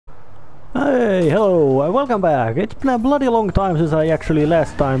Hey, hello, welcome back. It's been a bloody long time since I actually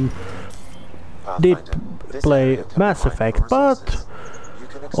last time did play Mass Effect, but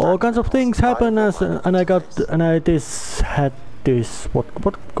all kinds of things happen and I had this what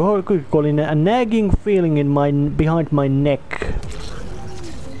could you call it, a nagging feeling in behind my neck,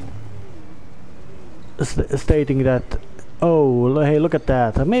 stating that, oh, hey, look at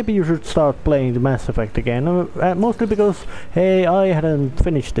that, maybe you should start playing the Mass Effect again. Mostly because, hey, I hadn't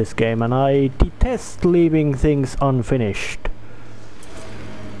finished this game and I detest leaving things unfinished.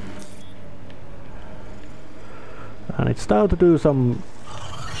 And it's time to do some...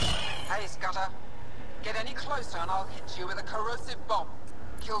 Hey, Scudder. Get any closer and I'll hit you with a corrosive bomb.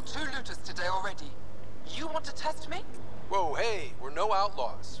 Killed 2 looters today already. You want to test me? Whoa, hey, we're no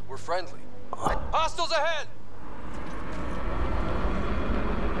outlaws. We're friendly. Hostiles ahead!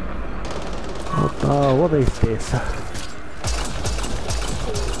 What is this?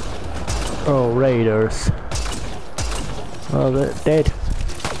 Oh, raiders. Oh, they're dead.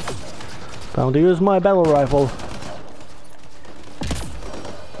 Time to use my battle rifle.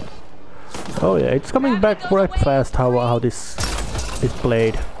 Oh yeah, it's coming back quite fast how this is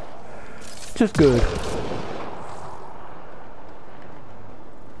played. Just good.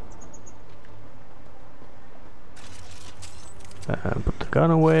 Put the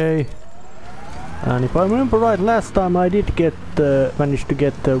gun away. And if I remember right, last time I did get managed to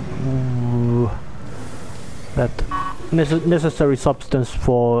get that necessary substance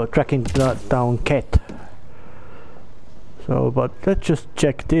for tracking down Ket. So, but let's just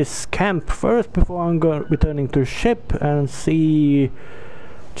check this camp first before I'm returning to ship and see.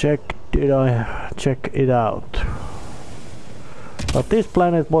 Did I check it out? But this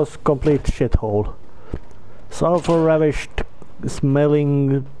planet was complete shithole. Sulfur ravished,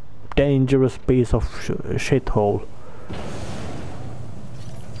 smelling, dangerous piece of shithole.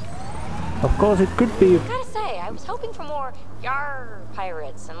 Of course, it could be. I gotta say, I was hoping for more yar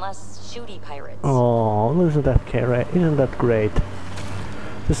pirates and less shooty pirates. Oh, isn't that great? Isn't that great?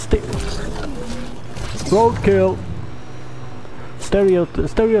 The roadkill.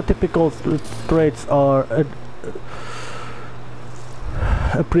 Stereotypical traits are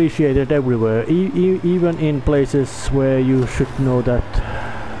appreciated everywhere, even in places where you should know that.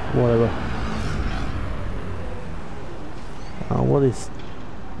 Whatever.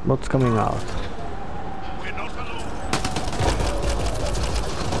 What's coming out? We're not alone.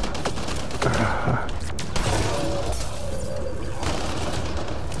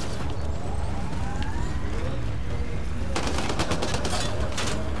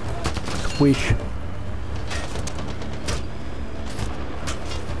 Squish.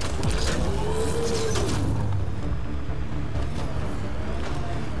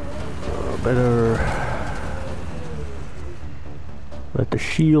 Better let the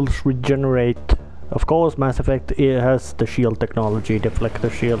shields regenerate. Of course, Mass Effect has the shield technology, deflector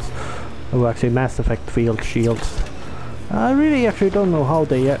shields. Oh, actually, Mass Effect field shields. I really actually don't know how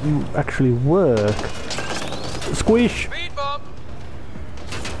they actually work. Squish! Speed bump!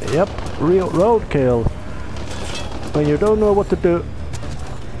 Yep, real roadkill. When you don't know what to do,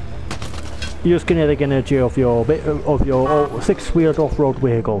 use kinetic energy of your 6-wheeled off-road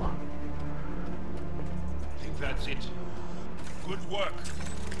vehicle. I think that's it. Good work.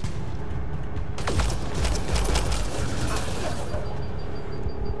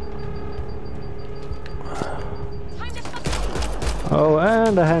 Oh,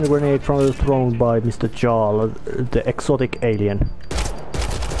 and a hand grenade thrown by Mr. Jarl, the exotic alien.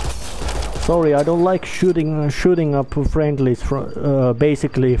 Sorry, I don't like shooting up friendlies from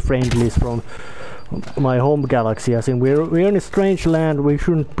basically friendlies from my home galaxy. As in, we're in a strange land. We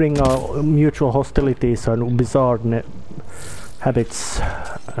shouldn't bring our mutual hostilities and bizarre habits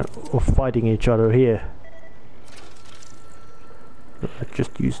of fighting each other here. Let's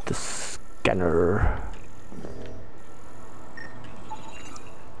just use the scanner.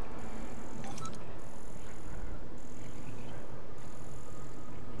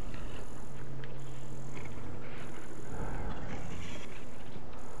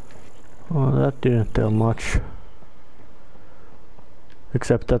 Well, that didn't tell much.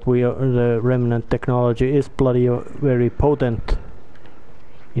 Except that the remnant technology is bloody very potent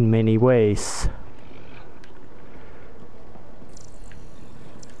in many ways.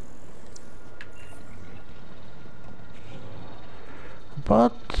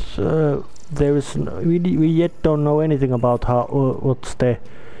 But there is we yet don't know anything about how what's the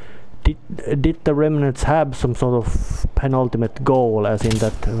did the remnants have some sort of penultimate goal, as in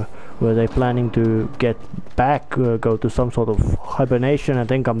that were they planning to get back, go to some sort of hibernation and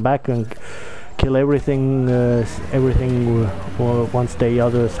then come back and kill everything, or once the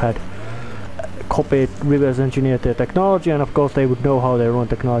others had copy, reverse engineer their technology, and of course they would know how their own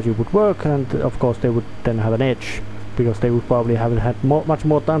technology would work, and of course they would then have an edge, because they would probably haven't had much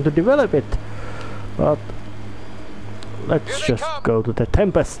more time to develop it. But let's just go to the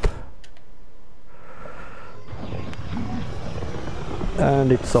Tempest.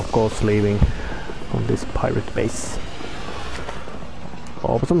 And it's of course leaving on this pirate base.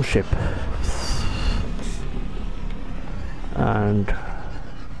 Awesome ship. And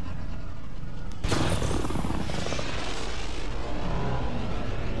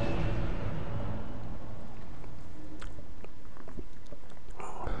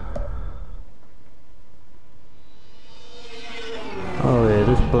oh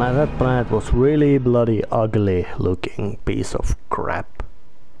yeah, that planet was really bloody ugly looking piece of crap.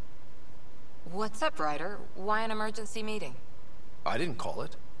 What's up, Ryder? Why an emergency meeting? I didn't call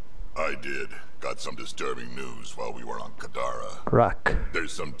it. I did. Got some disturbing news while we were on Kadara. Crack.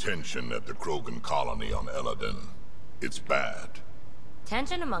 There's some tension at the Krogan colony on Eladin. It's bad.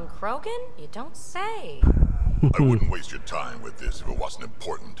 Tension among Krogan? You don't say. I wouldn't waste your time with this if it wasn't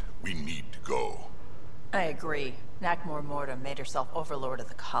important. We need to go. I agree. Nakmor Morta made herself overlord of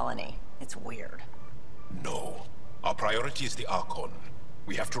the colony. It's weird. No. Our priority is the Archon.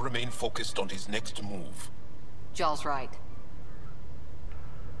 We have to remain focused on his next move. Jall's right.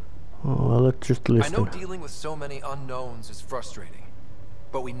 Oh, well, let's just listen. I know dealing with so many unknowns is frustrating,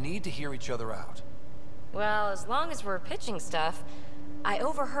 but we need to hear each other out. Well, as long as we're pitching stuff, I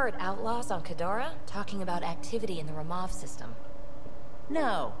overheard outlaws on Kadara talking about activity in the Ramov system.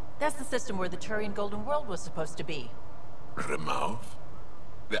 No, that's the system where the Turian Golden World was supposed to be. Ramov?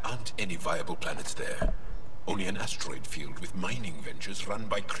 There aren't any viable planets there. Only an asteroid field with mining ventures run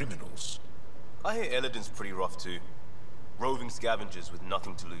by criminals. I hear Eladin's pretty rough too. Roving scavengers with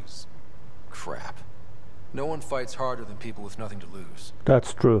nothing to lose. Crap. No one fights harder than people with nothing to lose.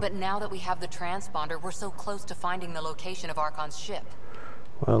 That's true. But now that we have the transponder, we're so close to finding the location of Archon's ship.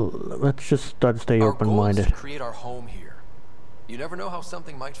 Well, let's just try to stay Our goal is open-minded. to create our home here. You never know how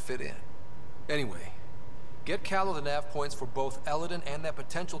something might fit in. Anyway, get Callow the nav points for both Eladin and that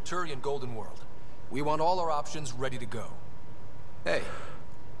potential Turian Golden World. We want all our options ready to go. Hey,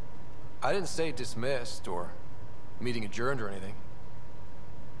 I didn't say dismissed or meeting adjourned or anything.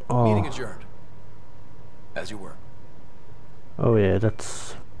 Oh. Meeting adjourned. As you were. Oh yeah,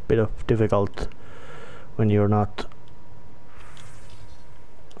 that's a bit of difficult when you're not...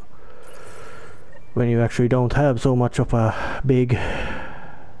 when you actually don't have so much of a big...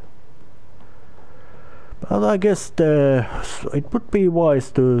 But I guess it would be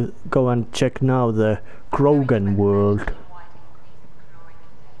wise to go and check now the Krogan world.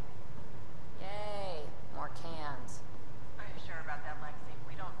 Yay, more cans. Are you sure about that, Lexi?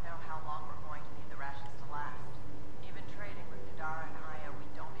 We don't know how long we're going to need the rations to last. Even trading with Kadara and Aya,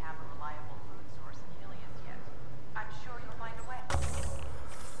 we don't have a reliable food source in Helios yet. I'm sure you'll find a way.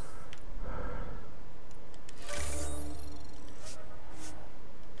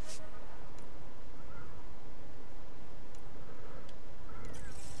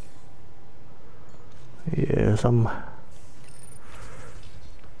 Yeah, some...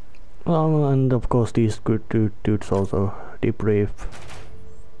 and of course these good dudes also debrief.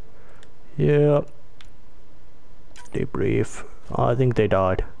 Yeah. Debrief. I think they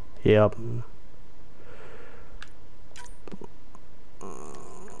died. Yep.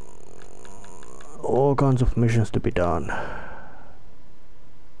 All kinds of missions to be done.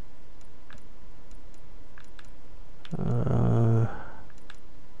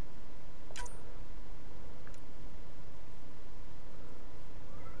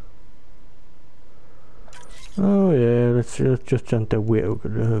 Oh yeah, let's just jump the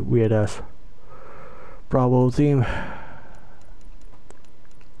weird ass Bravo theme.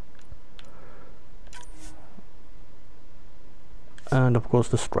 And of course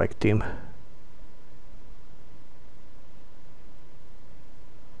the strike team.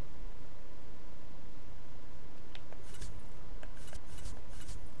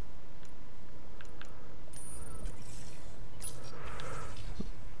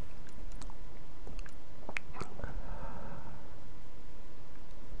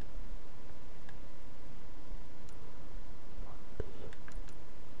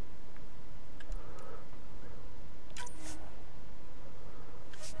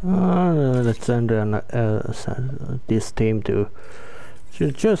 Let's send this team to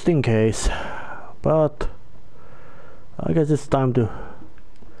just in case, but I guess it's time to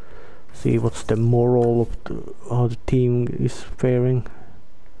see what's the moral of how the team is faring.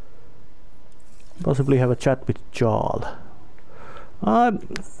 Possibly have a chat with Jarl.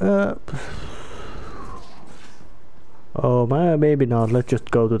 Oh, maybe not. Let's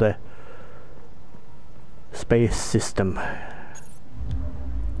just go to the space system.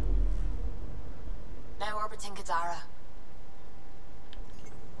 Now orbiting Kadara.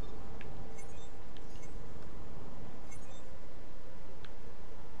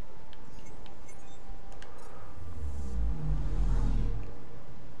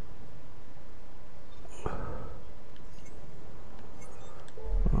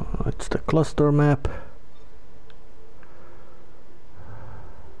 It's the cluster map.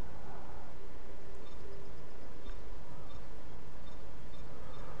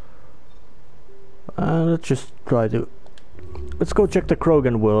 Let's just try to... Let's go check the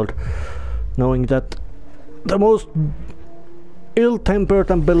Krogan world, knowing that the most ill-tempered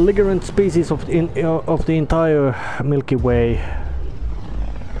and belligerent species of the entire Milky Way.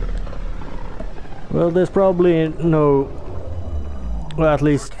 Well, there's probably no... Well, at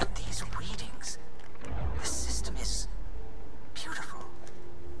least... Look at these readings. The system is beautiful.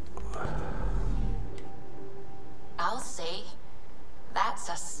 I'll say, that's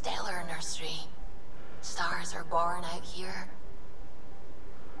a stellar nursery. Stars are born out here.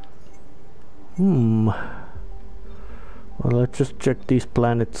 Well, let's just check these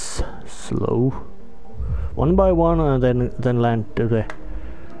planets slow. One by one and then land to the...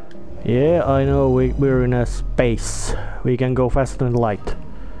 Yeah, I know we're in a space. We can go faster than light.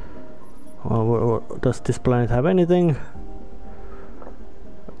 Does this planet have anything?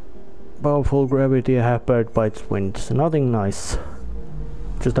 Powerful gravity, half bird bites winds. Nothing nice.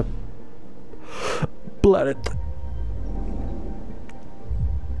 Just a planet.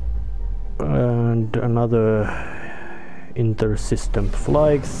 And another inter-system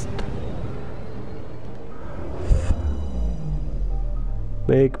flights.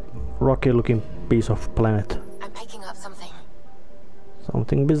 Big rocky looking piece of planet. I'm picking up something.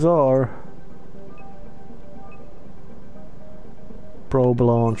 Something bizarre. Probe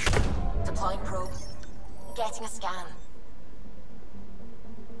launched. Deploying probe. Getting a scan.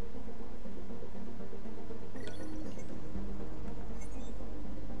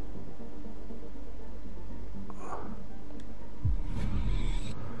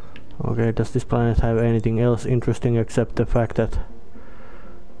 Okay, does this planet have anything else interesting except the fact that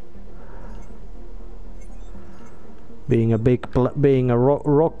being a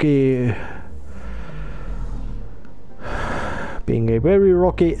very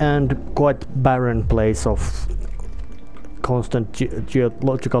rocky and quite barren place of constant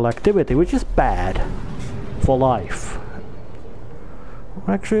geological activity, which is bad for life.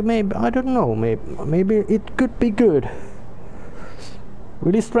 Actually, maybe, I don't know, maybe it could be good.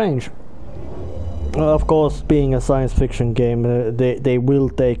 Really strange. Of course, being a science fiction game, they will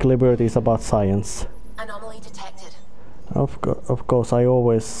take liberties about science. Anomaly detected. Of course, I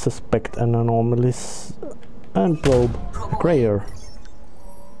always suspect an anomalies and probe crater.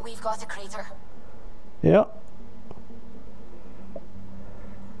 We've got a crater. Yeah.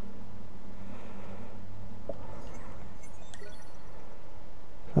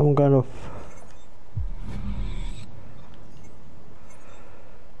 Some kind of...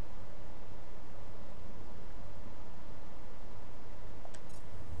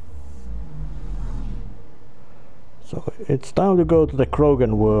 So it's time to go to the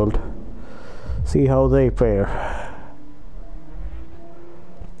Krogan world, see how they fare.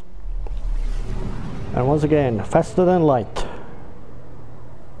 And once again, faster than light.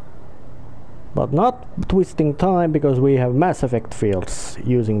 But not twisting time, because we have mass effect fields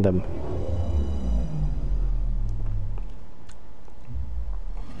using them.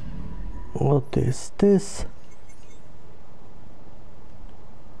 What is this?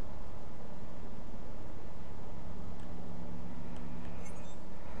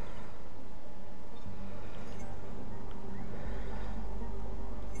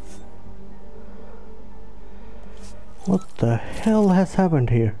 What the hell has happened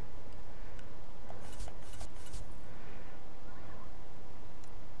here?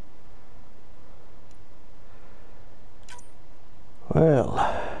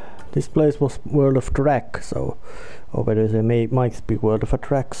 Well, this place was World of Track, so over there might be World of a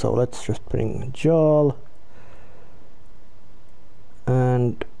Track, so let's just bring Jarl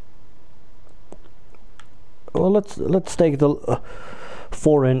and well, let's take the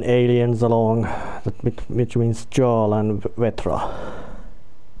foreign aliens along, which means Jarl and Vetra.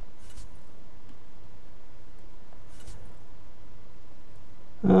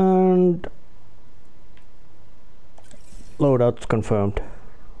 And loadouts confirmed.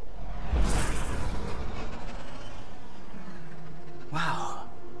 Wow.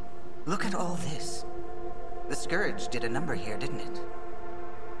 Look at all this. The Scourge did a number here, didn't it?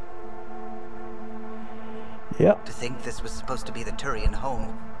 Yep. To think this was supposed to be the Turian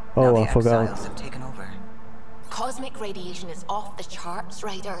home. Oh, now I the forgot. exiles have taken over. Cosmic radiation is off the charts,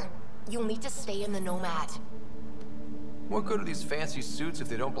 Ryder. You'll need to stay in the Nomad. What good are these fancy suits if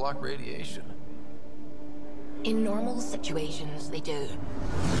they don't block radiation? In normal situations, they do.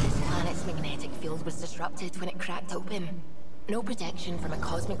 This planet's magnetic field was disrupted when it cracked open. No protection from a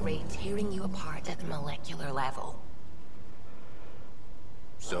cosmic ray tearing you apart at the molecular level.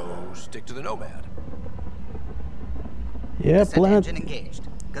 So, stick to the Nomad. Yeah, Descent planet. engine engaged.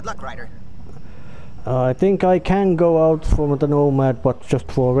 Good luck, Ryder. I think I can go out from the Nomad, but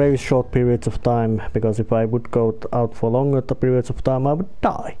just for very short periods of time, because if I would go out for longer periods of time, I would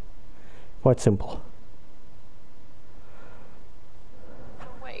die. Quite simple.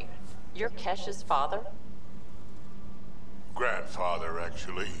 Wait, you're Kesh's father? Grandfather,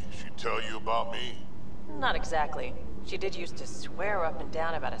 actually. She tell you about me? Not exactly. She did used to swear up and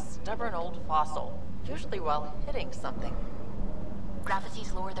down about a stubborn old fossil, usually while hitting something.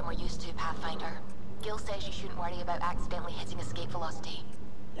 Gravity's lower than we're used to, Pathfinder. Gil says you shouldn't worry about accidentally hitting escape velocity.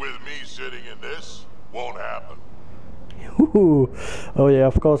 With me sitting in this, won't happen. Ooh. Oh yeah,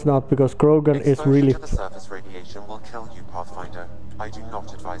 of course not, because Krogan is Exposure really... to the surface radiation will kill you, Pathfinder. I do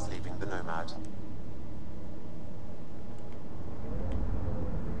not advise leaving the Nomad.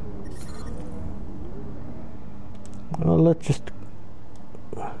 Well, let's just...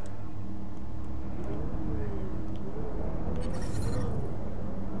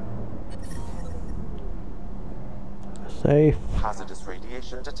 Safe. Hazardous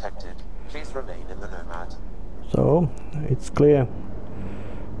radiation detected. Please remain in the Nomad. So, it's clear.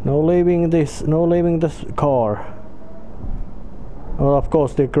 No leaving this car. Well, of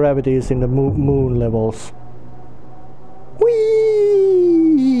course the gravity is in the moon levels.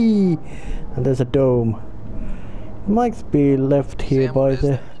 Whee! And there's a dome. It might be left here Sam, by what is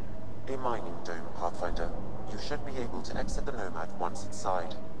the... that? A mining dome, Pathfinder. You should be able to exit the Nomad once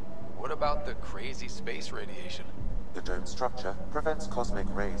inside. What about the crazy space radiation? The dome structure prevents cosmic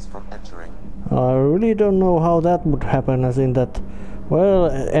rays from entering. I really don't know how that would happen, as in that...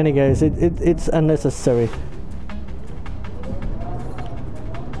 Well, any case, it's unnecessary.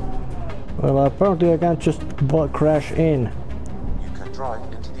 Well, apparently I can't just crash in. You can drive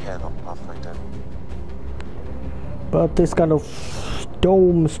into the airlock, Pathfinder. But this kind of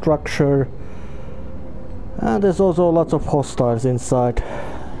dome structure... And there's also lots of hostiles inside.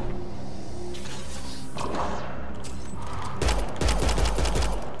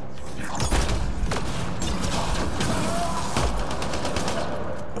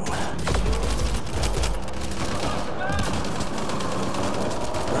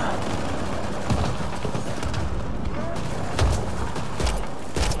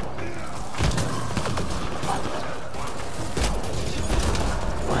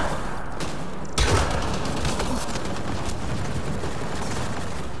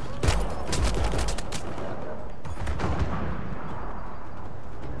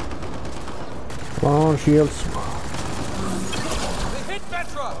 Launch shields. They hit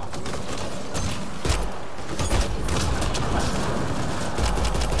Petra!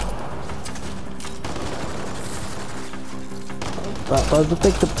 I'll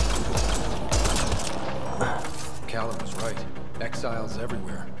take the... Callum was right. Exiles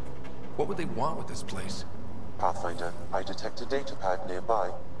everywhere. What would they want with this place? Pathfinder, I detect a data pad nearby.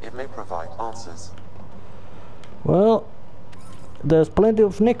 It may provide answers. Well, there's plenty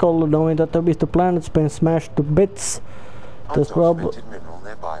of nickel, knowing that if the planet's been smashed to bits. There's probably... Undocumented mineral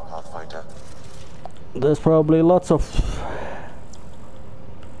nearby, Pathfinder. There's probably lots of...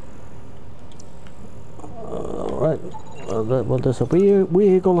 Right. Well, there's a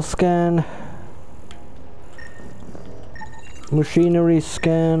vehicle scan. Machinery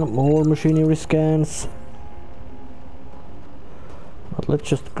scan. More machinery scans. But let's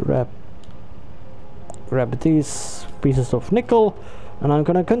just grab these pieces of nickel, and I'm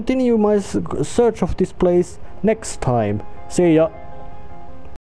gonna continue my search of this place next time. See ya!